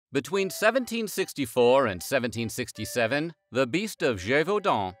Between 1764 and 1767, the Beast of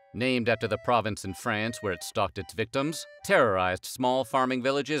Gévaudan, named after the province in France where it stalked its victims, terrorized small farming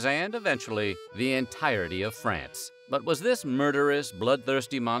villages and, eventually, the entirety of France. But was this murderous,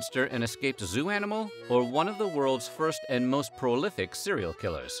 bloodthirsty monster an escaped zoo animal, or one of the world's first and most prolific serial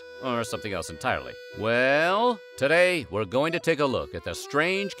killers, or something else entirely? Well, today we're going to take a look at the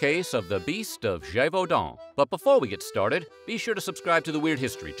strange case of the Beast of Gévaudan. But before we get started, be sure to subscribe to the Weird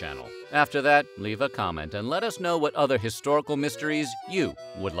History channel. After that, leave a comment and let us know what other historical mysteries you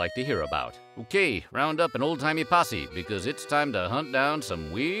would like to hear about. Okay, round up an old-timey posse because it's time to hunt down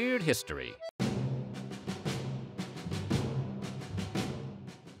some weird history.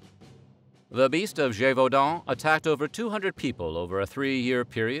 The Beast of Gévaudan attacked over 200 people over a 3-year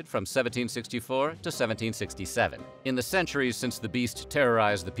period from 1764 to 1767. In the centuries since the beast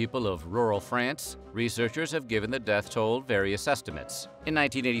terrorized the people of rural France, researchers have given the death toll various estimates. In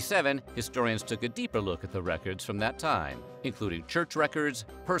 1987, historians took a deeper look at the records from that time, including church records,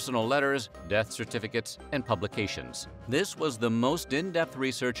 personal letters, death certificates, and publications. This was the most in-depth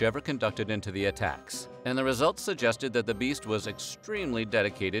research ever conducted into the attacks, and the results suggested that the beast was extremely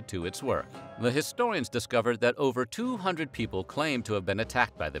dedicated to its work. The historians discovered that over 200 people claimed to have been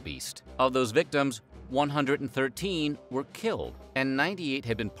attacked by the beast. Of those victims, 113 were killed, and 98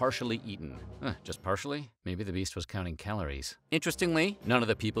 had been partially eaten. Just partially? Maybe the beast was counting calories. Interestingly, none of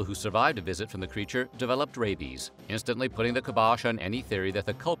the people who survived a visit from the creature developed rabies, instantly putting the kibosh on any theory that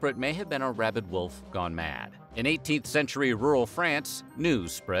the culprit may have been a rabid wolf gone mad. In 18th century rural France,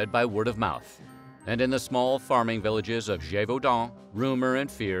 news spread by word of mouth. And in the small farming villages of Gevaudan, rumor and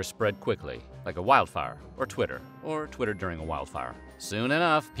fear spread quickly, like a wildfire, or Twitter during a wildfire. Soon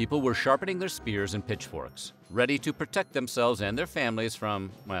enough, people were sharpening their spears and pitchforks, ready to protect themselves and their families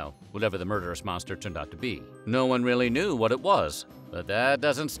from, well, whatever the murderous monster turned out to be. No one really knew what it was, but that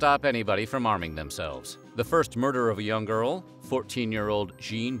doesn't stop anybody from arming themselves. The first murder of a young girl, 14-year-old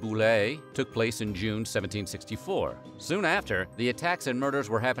Jean Boulet, took place in June 1764. Soon after, the attacks and murders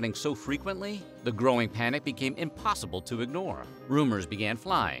were happening so frequently, the growing panic became impossible to ignore. Rumors began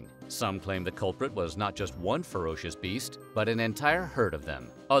flying. Some claimed the culprit was not just one ferocious beast, but an entire herd of them.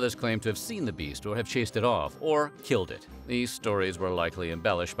 Others claimed to have seen the beast or have chased it off or killed it. These stories were likely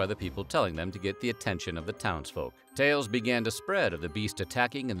embellished by the people telling them to get the attention of the townsfolk. Tales began to spread of the beast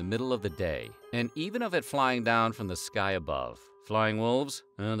attacking in the middle of the day, and even of it flying down from the sky above. Flying wolves?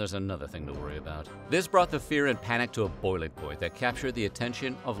 There's another thing to worry about. This brought the fear and panic to a boiling point that captured the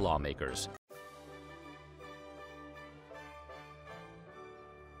attention of lawmakers.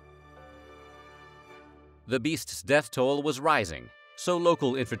 The beast's death toll was rising, so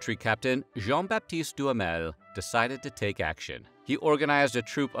local infantry captain Jean-Baptiste Duhamel decided to take action. He organized a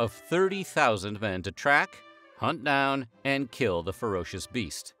troop of 30,000 men to track, hunt down, and kill the ferocious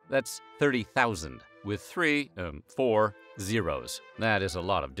beast. That's 30,000, with 4 zeros. That is a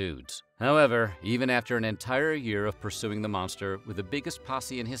lot of dudes. However, even after an entire year of pursuing the monster with the biggest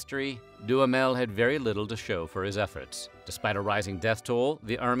posse in history, Duhamel had very little to show for his efforts. Despite a rising death toll,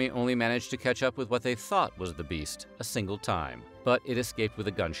 the army only managed to catch up with what they thought was the beast a single time. But it escaped with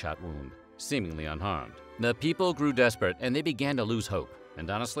a gunshot wound, seemingly unharmed. The people grew desperate and they began to lose hope. And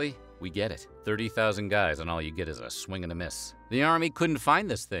honestly, we get it. 30,000 guys and all you get is a swing and a miss. The army couldn't find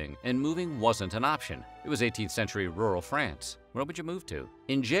this thing, and moving wasn't an option. It was 18th century rural France. Where would you move to?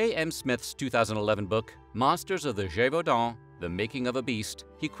 In J.M. Smith's 2011 book, Monsters of the Gevaudan, The Making of a Beast,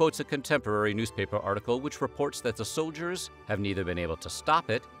 he quotes a contemporary newspaper article which reports that the soldiers have neither been able to stop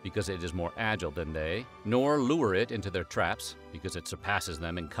it because it is more agile than they, nor lure it into their traps because it surpasses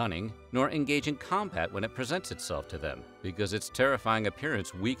them in cunning, nor engage in combat when it presents itself to them because its terrifying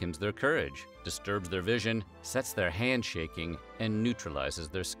appearance weakens their courage, disturbs their vision, sets their hand shaking, and neutralizes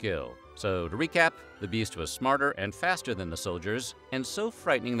their skill. So, to recap, the beast was smarter and faster than the soldiers, and so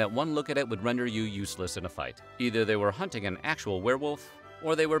frightening that one look at it would render you useless in a fight. Either they were hunting an actual werewolf,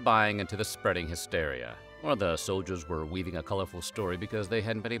 or they were buying into the spreading hysteria. Or the soldiers were weaving a colorful story because they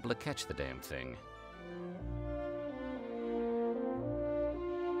hadn't been able to catch the damn thing.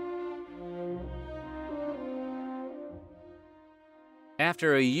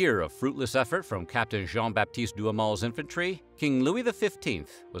 After a year of fruitless effort from Captain Jean-Baptiste Duhamel's infantry, King Louis XV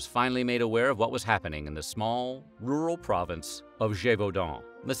was finally made aware of what was happening in the small, rural province of Gevaudan.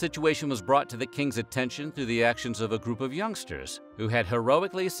 The situation was brought to the king's attention through the actions of a group of youngsters who had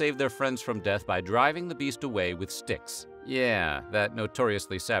heroically saved their friends from death by driving the beast away with sticks. Yeah, that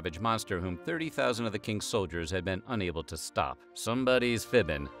notoriously savage monster whom 30,000 of the king's soldiers had been unable to stop. Somebody's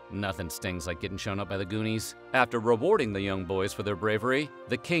fibbing. Nothing stings like getting shown up by the Goonies. After rewarding the young boys for their bravery,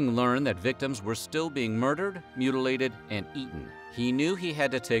 the king learned that victims were still being murdered, mutilated, and eaten. He knew he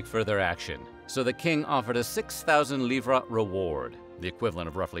had to take further action, so the king offered a 6,000 livres reward, the equivalent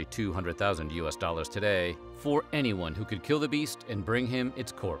of roughly $200,000 today, for anyone who could kill the beast and bring him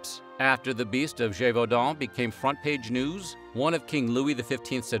its corpse. After the Beast of Gévaudan became front-page news, one of King Louis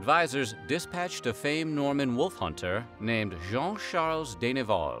XV's advisors dispatched a famed Norman wolf hunter named Jean-Charles de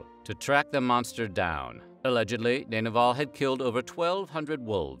Neval to track the monster down. Allegedly, de Neval had killed over 1,200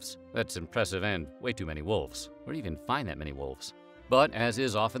 wolves. That's impressive and way too many wolves. Where do you even find that many wolves? But as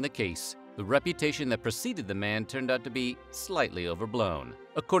is often the case, the reputation that preceded the man turned out to be slightly overblown.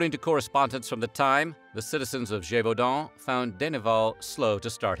 According to correspondence from the time, the citizens of Gevaudan found de Neval slow to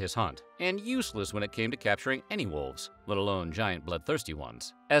start his hunt, and useless when it came to capturing any wolves, let alone giant bloodthirsty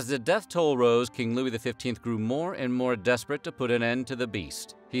ones. As the death toll rose, King Louis XV grew more and more desperate to put an end to the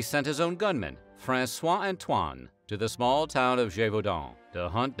beast. He sent his own gunman, François Antoine, to the small town of Gevaudan to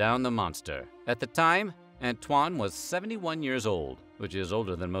hunt down the monster. At the time, Antoine was 71 years old, which is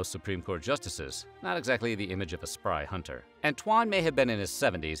older than most Supreme Court justices. Not exactly the image of a spry hunter. Antoine may have been in his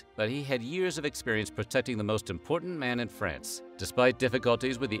 70s, but he had years of experience protecting the most important man in France. Despite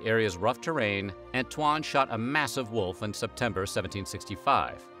difficulties with the area's rough terrain, Antoine shot a massive wolf in September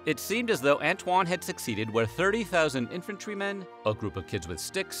 1765. It seemed as though Antoine had succeeded where 30,000 infantrymen, a group of kids with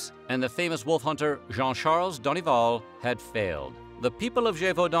sticks, and the famous wolf hunter Jean-Charles de Neval had failed. The people of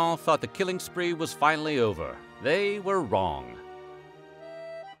Gevaudan thought the killing spree was finally over. They were wrong.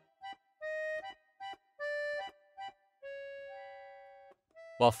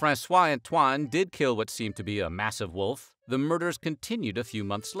 While François Antoine did kill what seemed to be a massive wolf, the murders continued a few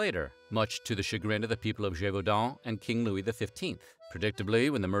months later, much to the chagrin of the people of Gevaudan and King Louis XV. Predictably,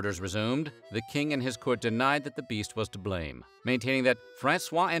 when the murders resumed, the king and his court denied that the beast was to blame, maintaining that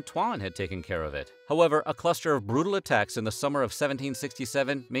François Antoine had taken care of it. However, a cluster of brutal attacks in the summer of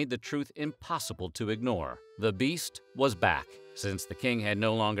 1767 made the truth impossible to ignore. The beast was back. Since the king had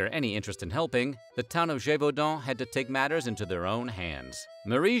no longer any interest in helping, the town of Gevaudan had to take matters into their own hands.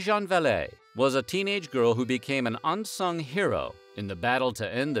 Marie-Jeanne Vallée was a teenage girl who became an unsung hero in the battle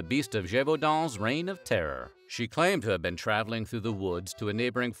to end the Beast of Gévaudan's reign of terror. She claimed to have been traveling through the woods to a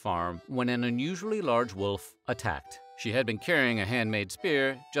neighboring farm when an unusually large wolf attacked. She had been carrying a handmade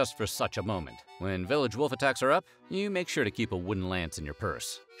spear just for such a moment. When village wolf attacks are up, you make sure to keep a wooden lance in your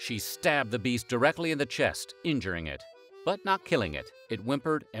purse. She stabbed the beast directly in the chest, injuring it, but not killing it. It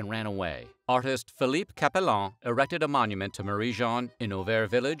whimpered and ran away. Artist Philippe Capellan erected a monument to Marie-Jeanne in Auvers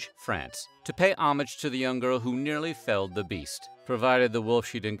village, France, to pay homage to the young girl who nearly felled the beast, provided the wolf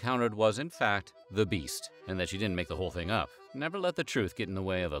she'd encountered was, in fact, the beast, and that she didn't make the whole thing up. Never let the truth get in the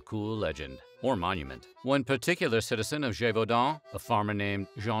way of a cool legend or monument. One particular citizen of Gevaudan, a farmer named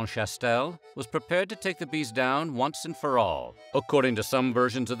Jean Chastel, was prepared to take the beast down once and for all. According to some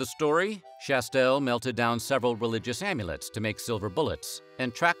versions of the story, Chastel melted down several religious amulets to make silver bullets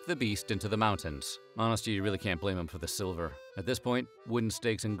and tracked the beast into the mountains. Honestly, you really can't blame him for the silver. At this point, wooden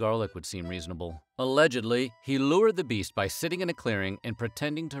stakes and garlic would seem reasonable. Allegedly, he lured the beast by sitting in a clearing and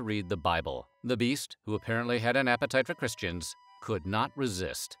pretending to read the Bible. The beast, who apparently had an appetite for Christians, could not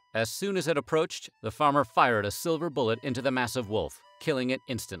resist. As soon as it approached, the farmer fired a silver bullet into the massive wolf, killing it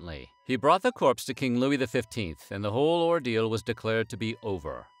instantly. He brought the corpse to King Louis XV, and the whole ordeal was declared to be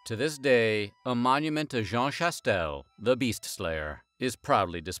over. To this day, a monument to Jean Chastel, the beast slayer, is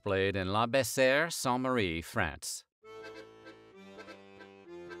proudly displayed in La Bessère, Saint-Marie, France.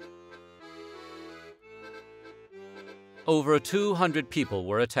 Over 200 people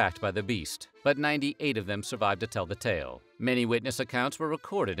were attacked by the beast, but 98 of them survived to tell the tale. Many witness accounts were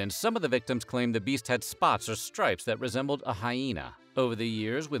recorded, and some of the victims claimed the beast had spots or stripes that resembled a hyena. Over the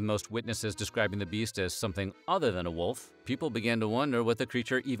years, with most witnesses describing the beast as something other than a wolf, people began to wonder what the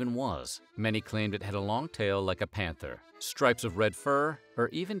creature even was. Many claimed it had a long tail like a panther, stripes of red fur, or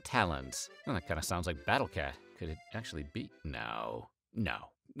even talons. Well, that kind of sounds like Battle Cat. Could it actually be? No,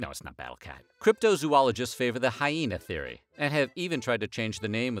 it's not Battle Cat. Cryptozoologists favor the hyena theory and have even tried to change the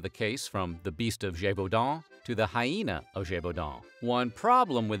name of the case from the Beast of Gévaudan to the Hyena of Gevaudan. One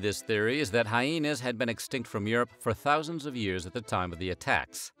problem with this theory is that hyenas had been extinct from Europe for thousands of years at the time of the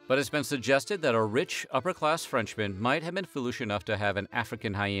attacks. But it's been suggested that a rich, upper-class Frenchman might have been foolish enough to have an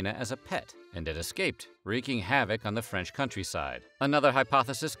African hyena as a pet, and it escaped, wreaking havoc on the French countryside. Another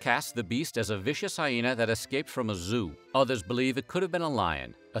hypothesis casts the beast as a vicious hyena that escaped from a zoo. Others believe it could have been a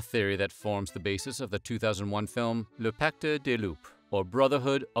lion, a theory that forms the basis of the 2001 film Le Pacte des Loups, or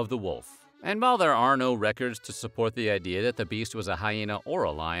Brotherhood of the Wolf. And while there are no records to support the idea that the beast was a hyena or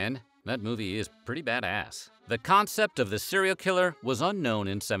a lion, that movie is pretty badass. The concept of the serial killer was unknown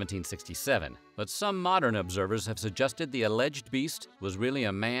in 1767, but some modern observers have suggested the alleged beast was really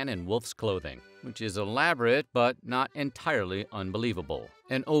a man in wolf's clothing, which is elaborate but not entirely unbelievable.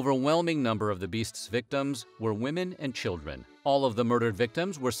 An overwhelming number of the beast's victims were women and children. All of the murdered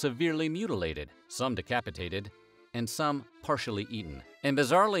victims were severely mutilated, some decapitated, and some partially eaten. And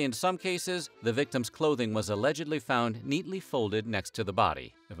bizarrely, in some cases, the victim's clothing was allegedly found neatly folded next to the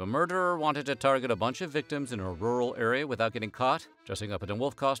body. If a murderer wanted to target a bunch of victims in a rural area without getting caught, dressing up in a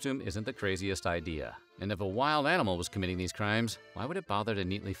wolf costume isn't the craziest idea. And if a wild animal was committing these crimes, why would it bother to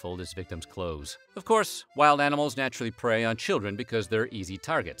neatly fold its victim's clothes? Of course, wild animals naturally prey on children because they're easy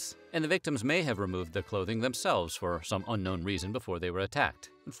targets, and the victims may have removed their clothing themselves for some unknown reason before they were attacked.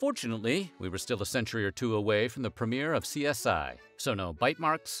 Unfortunately, we were still a century or two away from the premiere of CSI, so no bite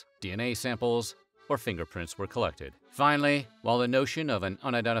marks, DNA samples, or fingerprints were collected. Finally, while the notion of an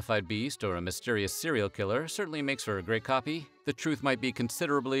unidentified beast or a mysterious serial killer certainly makes for a great copy, the truth might be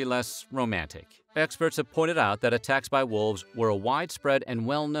considerably less romantic. Experts have pointed out that attacks by wolves were a widespread and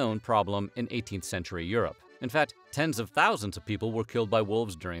well-known problem in 18th century Europe. In fact, tens of thousands of people were killed by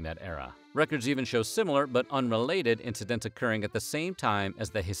wolves during that era. Records even show similar but unrelated incidents occurring at the same time as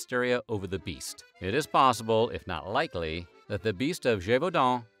the hysteria over the beast. It is possible, if not likely, that the Beast of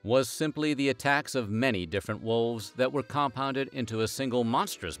Gévaudan was simply the attacks of many different wolves that were compounded into a single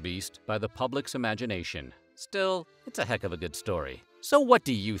monstrous beast by the public's imagination. Still, it's a heck of a good story. So what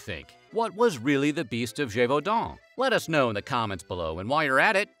do you think? What was really the Beast of Gévaudan? Let us know in the comments below, and while you're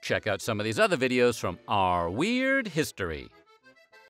at it, check out some of these other videos from our weird history.